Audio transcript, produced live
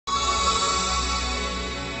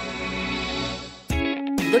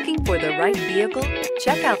Looking for the right vehicle?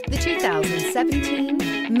 Check out the 2017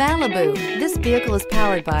 Malibu. This vehicle is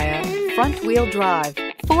powered by a front-wheel drive,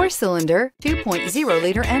 4-cylinder,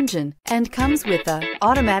 2.0-liter engine, and comes with an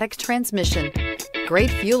automatic transmission. Great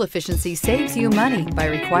fuel efficiency saves you money by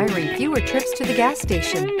requiring fewer trips to the gas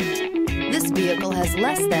station. This vehicle has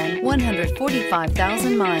less than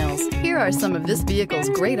 145,000 miles. Here are some of this vehicle's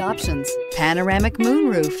great options: panoramic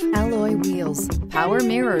moonroof, alloy wheels, power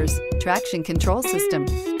mirrors, traction control system,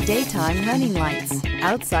 daytime running lights,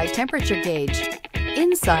 outside temperature gauge.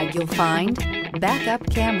 Inside you'll find backup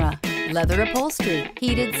camera, leather upholstery,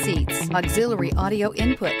 heated seats, auxiliary audio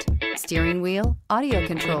input, steering wheel audio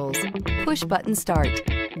controls, push button start,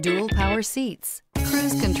 dual power seats,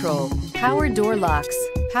 cruise control, power door locks,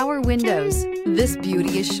 power windows. This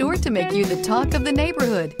beauty is sure to make you the talk of the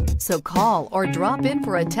neighborhood. So call or drop in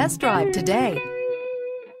for a test drive today.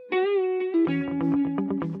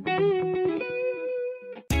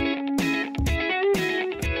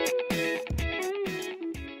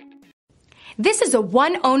 This is a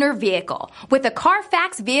one-owner vehicle with a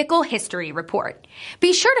Carfax Vehicle History Report.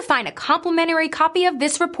 Be sure to find a complimentary copy of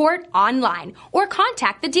this report online or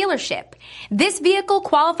contact the dealership. This vehicle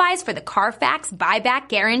qualifies for the Carfax Buyback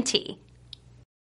Guarantee.